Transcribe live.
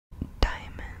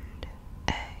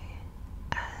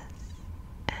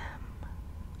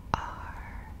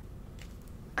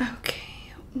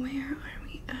Okay, where are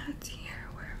we at here?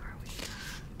 Where are we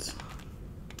at?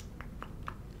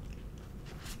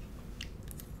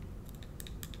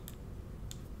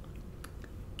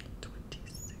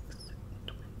 26th,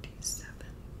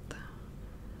 27th.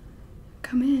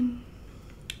 Come in.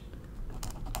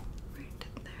 Right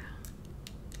there.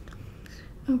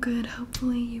 Oh good,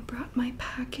 hopefully you brought my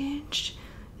package.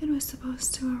 It was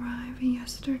supposed to arrive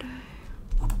yesterday.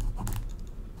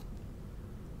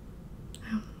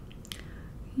 Oh,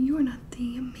 you are not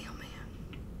the mailman.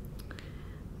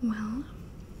 Well,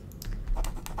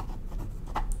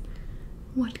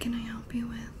 what can I help you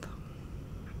with?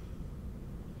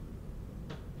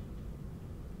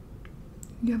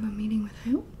 You have a meeting with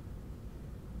who?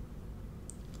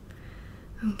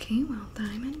 Okay, well,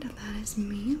 Diamond, that is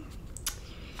me.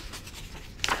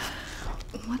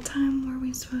 What time were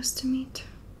we supposed to meet?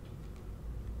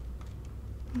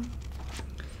 I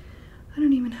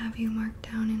don't even have you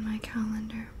marked down in my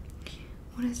calendar.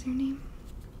 What is your name?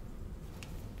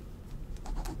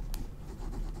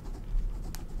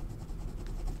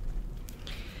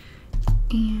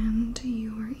 And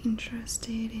you were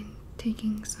interested in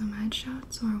taking some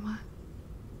headshots or what?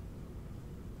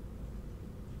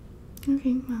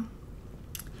 Okay, well,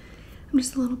 I'm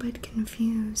just a little bit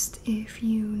confused. If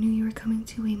you knew you were coming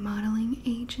to a modeling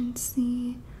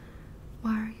agency,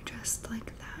 why are you dressed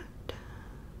like that?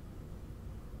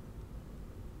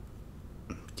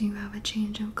 Do you have a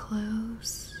change of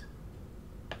clothes?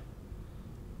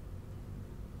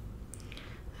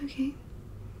 Okay,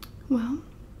 well,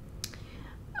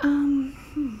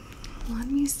 let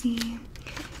me see.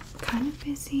 Kind of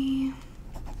busy.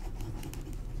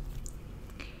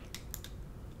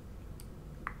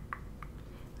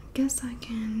 Guess I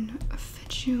can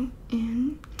fit you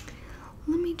in.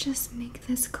 Let me just make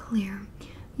this clear.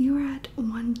 You're at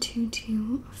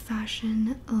 122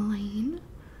 Fashion Lane.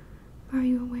 Are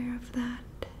you aware of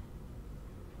that?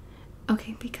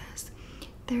 Okay, because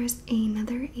there's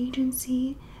another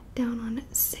agency down on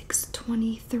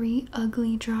 623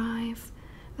 Ugly Drive.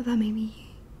 That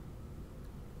maybe,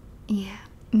 yeah,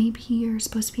 maybe you're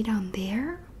supposed to be down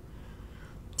there.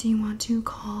 Do you want to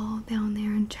call down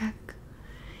there and check?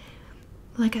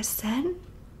 Like I said,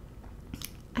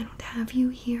 I don't have you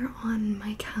here on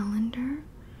my calendar,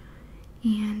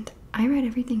 and I write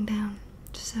everything down,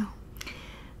 so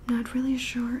I'm not really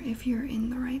sure if you're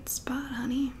in the right spot,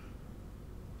 honey.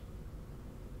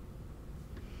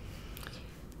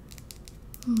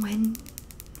 When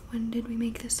did we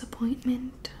make this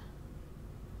appointment?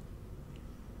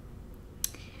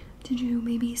 Did you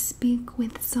maybe speak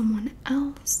with someone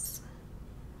else?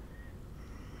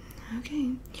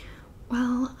 Okay.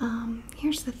 Well,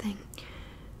 here's the thing.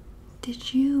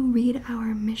 Did you read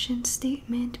our mission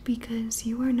statement? Because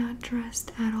you are not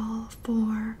dressed at all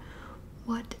for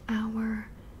what our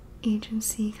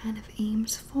agency kind of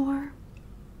aims for.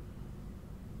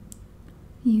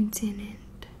 You didn't.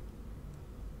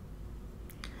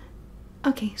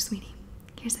 Okay, sweetie,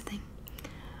 here's the thing.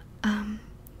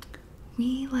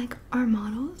 We like our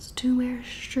models to wear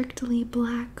strictly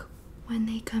black when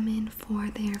they come in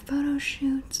for their photo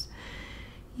shoots.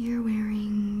 You're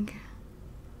wearing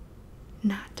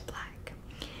not black.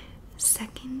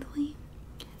 Secondly,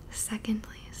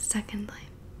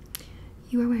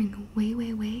 you are wearing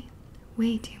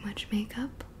way too much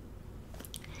makeup.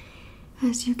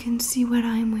 As you can see what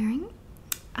I'm wearing,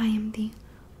 I am the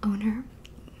owner,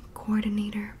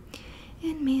 coordinator,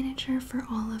 and manager for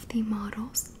all of the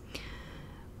models.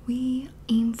 We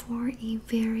aim for a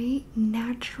very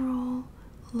natural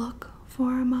look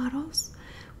for our models.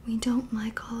 We don't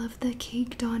like all of the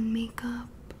caked on makeup,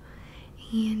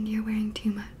 and you're wearing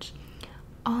too much.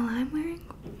 All I'm wearing,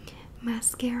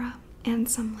 mascara and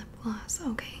some lip gloss,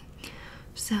 okay?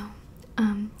 So,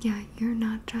 yeah, you're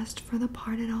not dressed for the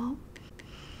part at all.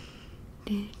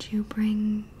 Did you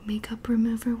bring makeup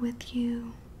remover with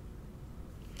you?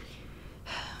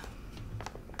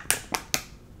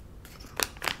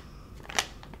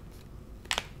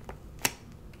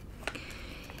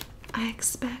 I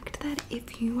expect that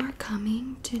if you are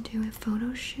coming to do a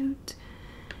photo shoot,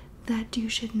 that you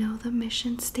should know the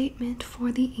mission statement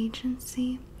for the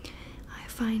agency. I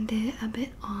find it a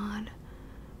bit odd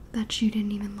that you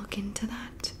didn't even look into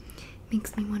that.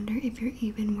 Makes me wonder if you're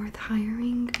even worth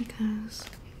hiring, because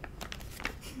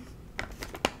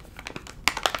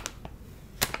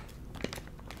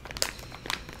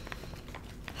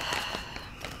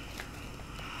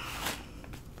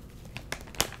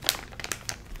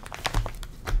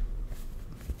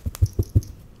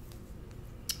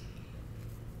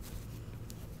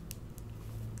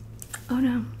oh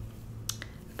no,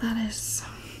 that is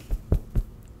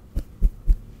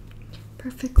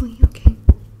perfectly. Okay.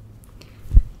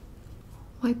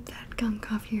 Wipe that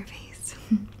gunk off your face.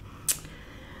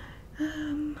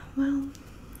 Well,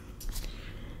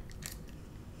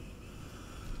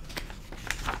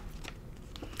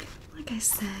 like I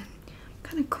said, I'm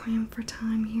kind of cramped for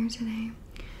time here today.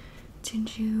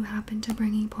 Did you happen to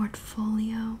bring a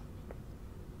portfolio?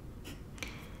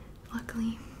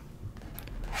 Luckily,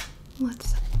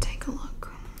 let's take a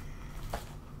look.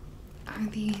 Are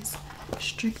these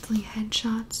strictly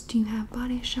headshots? Do you have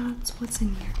body shots? What's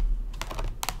in here?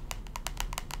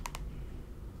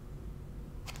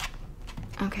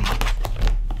 Okay.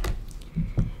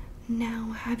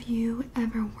 Now, have you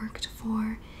ever worked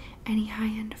for any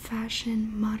high-end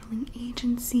fashion modeling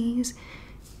agencies,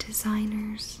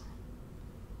 designers?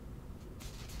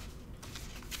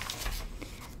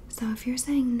 So if you're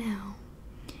saying no,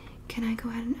 can I go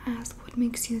ahead and ask what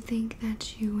makes you think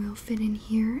that you will fit in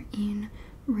here in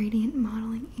Radiant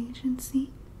Modeling Agency?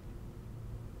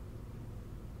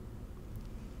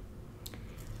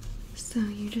 So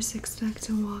you just expect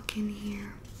to walk in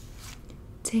here,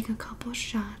 take a couple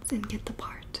shots, and get the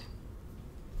part.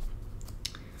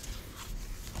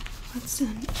 That's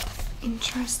an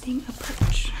interesting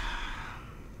approach.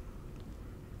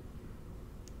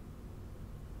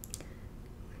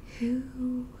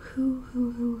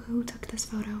 Who took this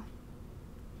photo?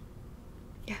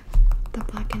 Yeah, the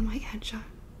black and white headshot.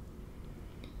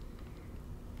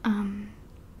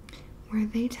 Were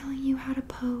they telling you how to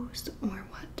pose or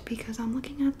what? Because I'm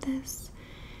looking at this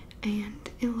and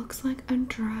it looks like a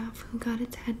giraffe who got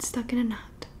its head stuck in a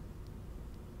knot.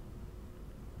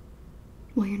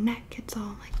 Well, your neck gets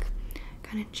all like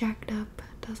kind of jacked up.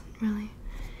 It doesn't really.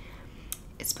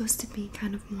 It's supposed to be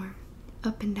kind of more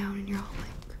up and down, and you're all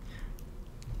like,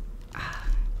 ah.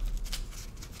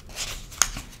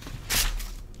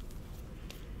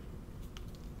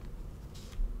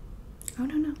 Oh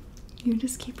no. You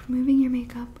just keep removing your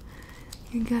makeup.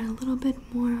 You got a little bit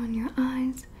more on your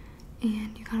eyes,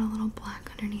 and you got a little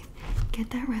black underneath. Get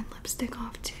that red lipstick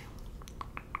off too.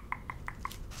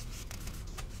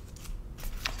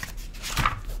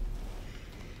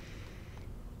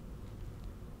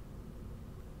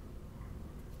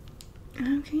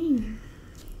 Okay.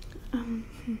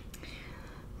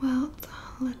 Well,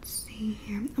 let's see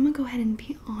here. I'm gonna go ahead and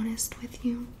be honest with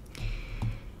you.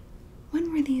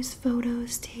 When were these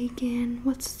photos taken?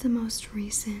 What's the most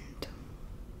recent?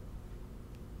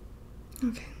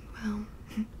 Okay, well,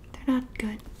 they're not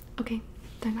good. Okay,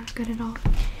 they're not good at all.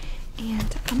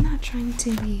 And I'm not trying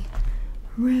to be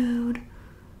rude.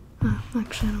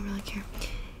 Actually, I don't really care.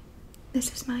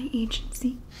 This is my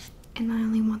agency, and I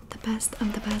only want the best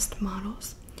of the best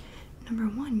models. Number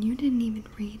one, you didn't even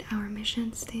read our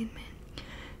mission statement.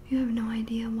 You have no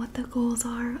idea what the goals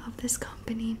are of this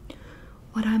company,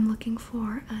 what I'm looking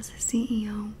for as a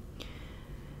CEO.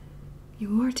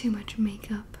 You wore too much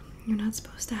makeup. You're not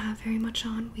supposed to have very much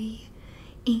on. We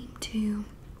aim to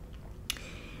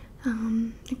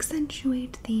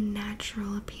accentuate the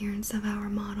natural appearance of our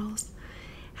models.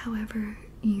 However,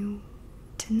 you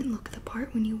didn't look the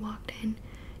part when you walked in.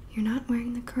 You're not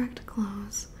wearing the correct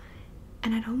clothes,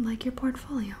 and I don't like your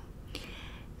portfolio.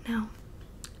 Now,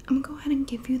 I'm gonna go ahead and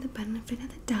give you the benefit of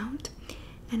the doubt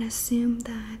and assume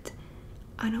that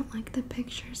I don't like the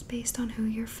pictures based on who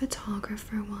your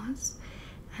photographer was.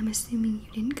 I'm assuming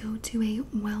you didn't go to a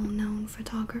well-known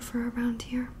photographer around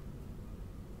here.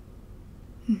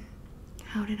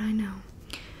 How did I know?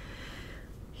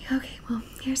 Okay, well,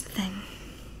 here's the thing.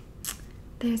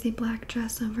 There's a black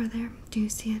dress over there. Do you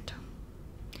see it?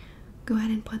 Go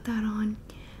ahead and put that on.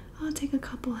 I'll take a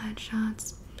couple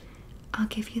headshots. I'll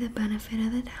give you the benefit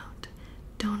of the doubt.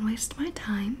 Don't waste my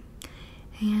time.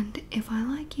 And if I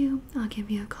like you, I'll give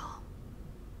you a call.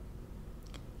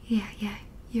 Yeah,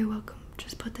 you're welcome.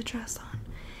 Just put the dress on.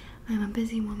 I'm a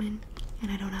busy woman,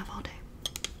 and I don't have all day.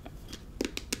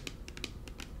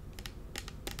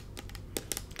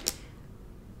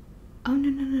 Oh,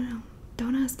 no.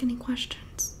 Don't ask any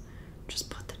questions. Just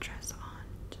put the dress on.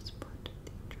 Just put the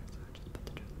dress on. Just put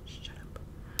the dress on. Shut up.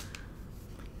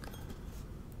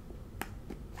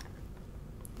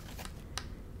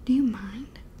 Do you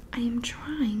mind? I am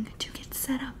trying to get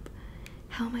set up.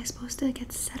 How am I supposed to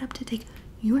get set up to take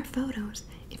your photos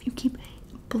if you keep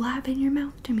blabbing your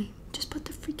mouth to me? Just put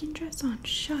the freaking dress on.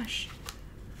 Shush.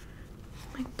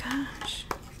 Oh my gosh.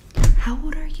 How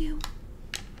old are you?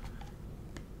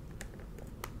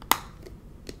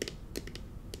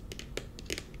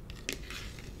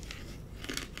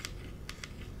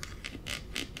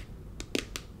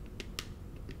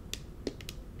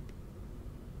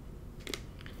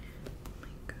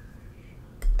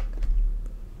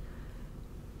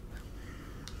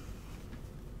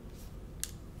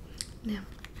 Now,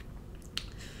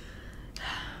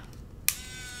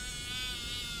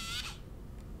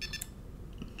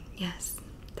 yes,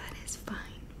 that is fine.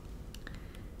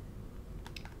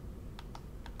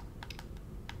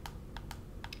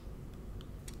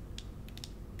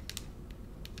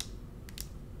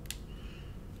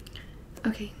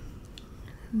 Okay,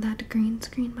 that green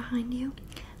screen behind you,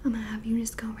 I'm gonna have you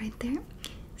just go right there.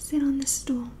 Sit on this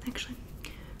stool. Actually,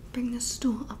 bring this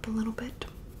stool up a little bit.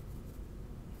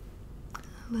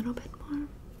 A little bit more.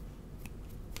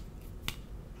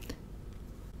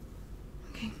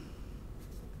 Okay.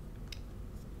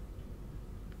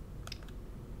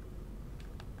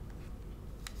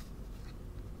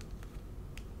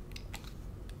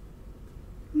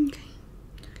 Okay.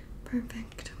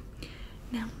 Perfect.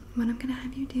 Now, what I'm gonna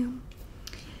have you do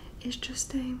is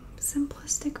just a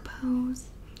simplistic pose.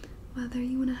 Whether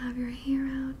you want to have your hair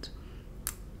out,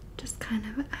 just kind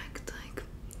of act like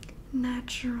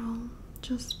natural,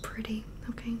 just pretty,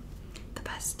 okay? The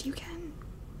best you can.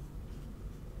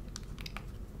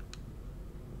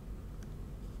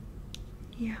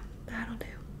 Yeah, that'll do.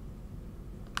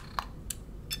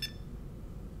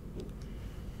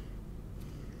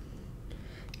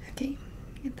 Okay,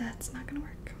 if that's not gonna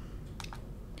work,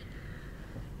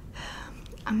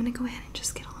 I'm gonna go ahead and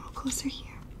just get a little closer here.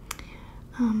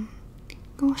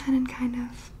 Go ahead and kind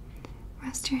of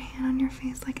rest your hand on your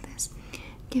face like this.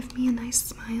 Give me a nice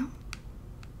smile.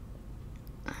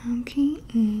 Okay,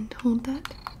 and hold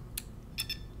that.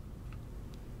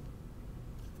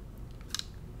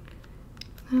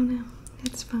 Oh no,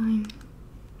 it's fine.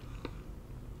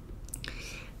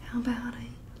 How about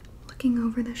looking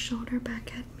over the shoulder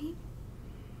back at me?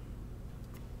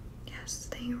 Yes,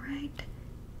 stay right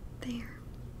there.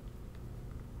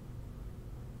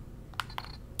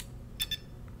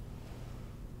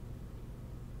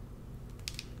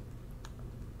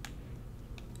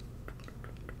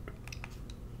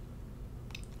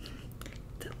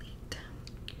 Delete.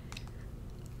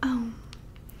 Oh,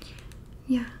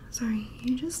 yeah, sorry,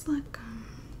 you just look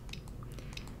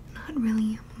not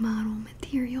really model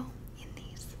material in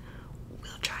these.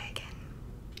 We'll try again.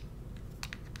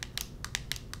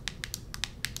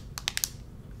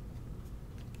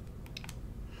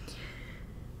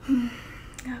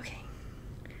 Okay,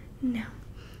 now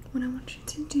what I want you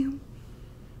to do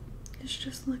is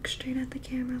just look straight at the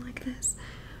camera like this.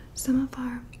 Some of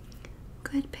our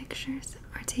good pictures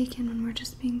are taken when we're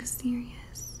just being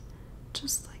serious,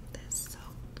 just like this. So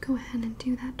go ahead and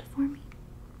do that for me.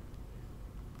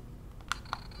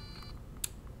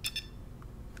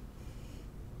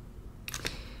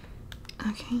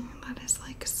 Okay, that is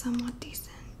like somewhat decent.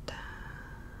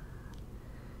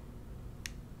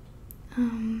 I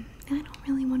don't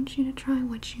really want you to try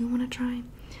what you want to try.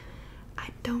 I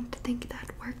don't think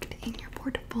that worked in your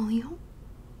portfolio.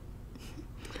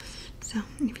 So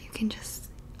if you can just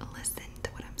listen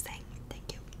to what I'm saying,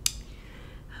 thank you.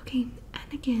 Okay,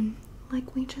 and again,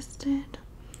 like we just did.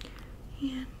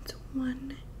 And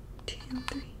 1, 2,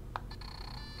 3.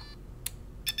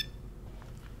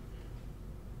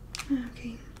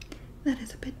 Okay, that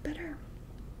is a bit better.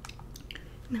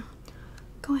 Now,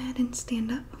 go ahead and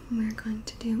stand up. We're going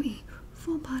to do a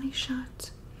full body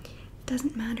shot.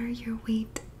 Doesn't matter your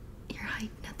weight, your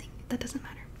height, nothing. That doesn't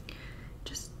matter.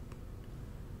 Just,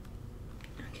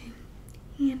 okay.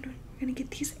 And we're gonna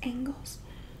get these angles.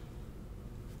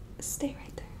 Stay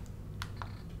right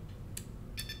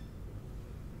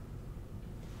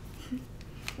there.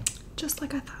 Just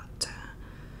like I thought.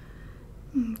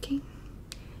 Okay.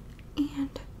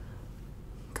 And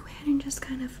go ahead and just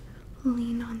kind of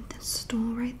lean on this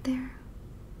stool right there.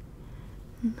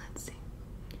 Let's see.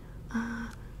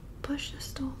 Push the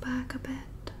stool back a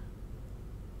bit.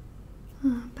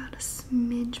 About a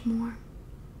smidge more.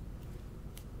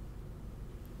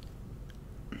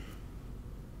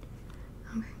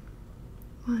 Okay.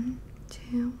 1,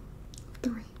 2,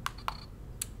 3.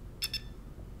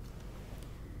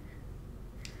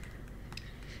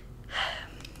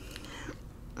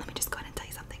 Let me just go ahead and tell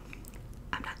you something.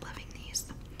 I'm not loving these.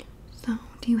 So,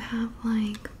 do you have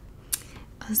like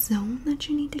a zone that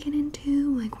you need to get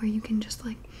into? Like where you can just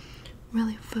like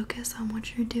really focus on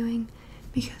what you're doing?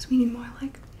 Because we need more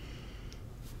like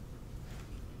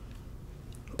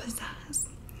pizzazz.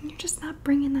 You're just not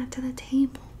bringing that to the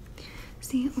table.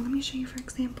 See, let me show you for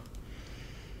example.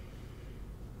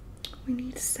 We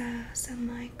need sass and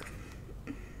like,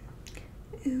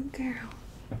 ooh girl,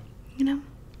 you know?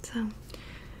 So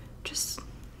just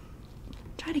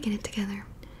try to get it together.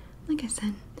 Like I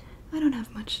said, I don't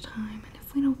have much time, and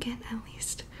if we don't get at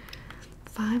least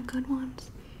 5 good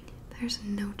ones, there's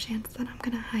no chance that I'm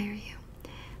gonna hire you.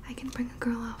 I can bring a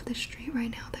girl off the street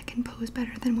right now that can pose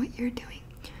better than what you're doing.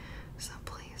 So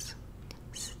please,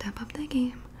 step up the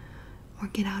game or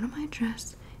get out of my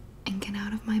dress and get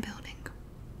out of my building.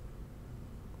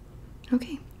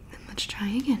 Okay, then let's try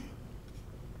again.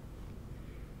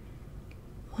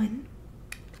 1,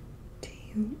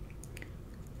 2,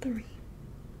 3.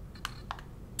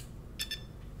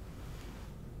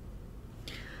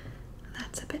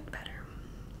 That's a bit better.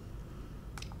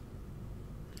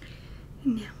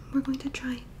 Now we're going to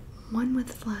try one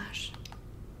with flash.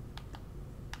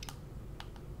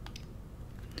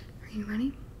 Are you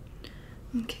ready?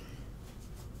 Okay.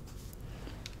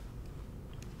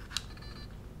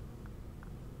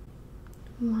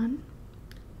 1,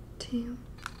 2,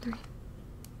 3.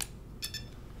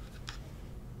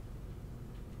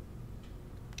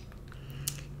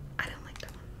 I don't like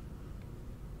that one.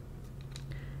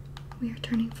 We are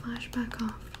turning flash back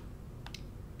off.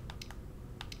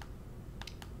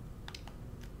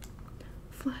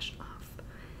 Flash off.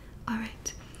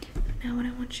 Alright. Now what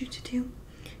I want you to do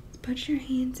is put your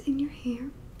hands in your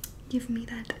hair. Give me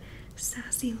that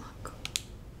sassy look.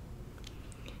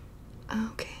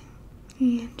 Okay.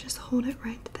 And just hold it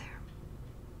right there.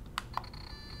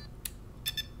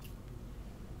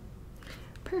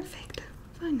 Perfect.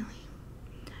 Finally.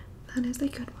 That is a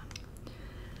good one.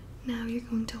 Now you're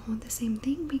going to hold the same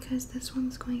thing because this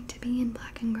one's going to be in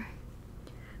black and gray.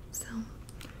 So,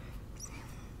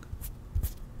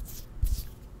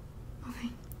 okay,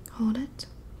 hold it.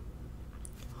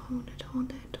 Hold it,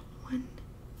 hold it. 1,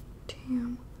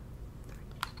 2,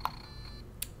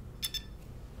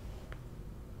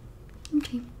 3.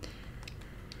 Okay.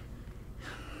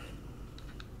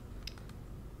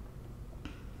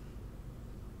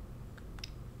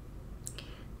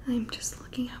 I'm just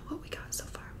looking at what we got so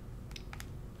far.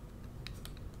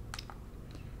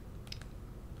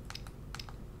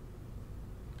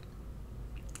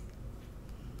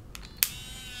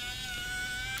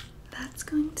 That's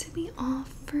going to be all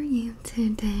for you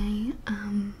today.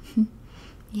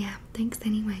 Yeah, thanks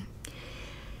anyway.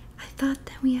 I thought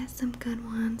that we had some good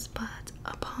ones, but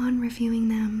upon reviewing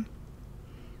them,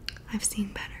 I've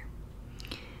seen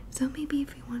better. So maybe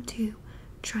if you want to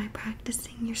try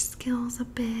practicing your skills a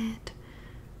bit,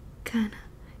 kinda,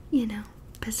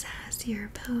 pizzazz your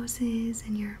poses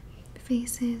and your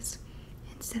faces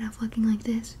instead of looking like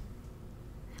this.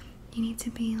 You need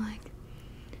to be like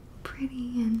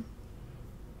pretty and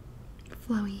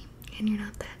flowy, and you're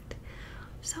not that.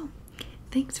 So,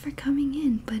 thanks for coming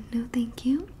in, but no thank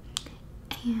you.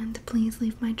 And please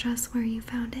leave my dress where you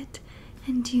found it,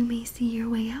 and you may see your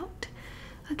way out.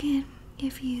 Again,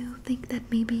 if you think that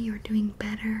maybe you're doing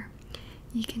better,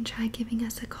 you can try giving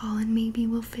us a call and maybe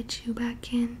we'll fit you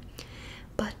back in.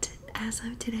 But as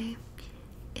of today,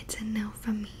 it's a no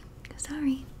from me.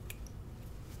 Sorry.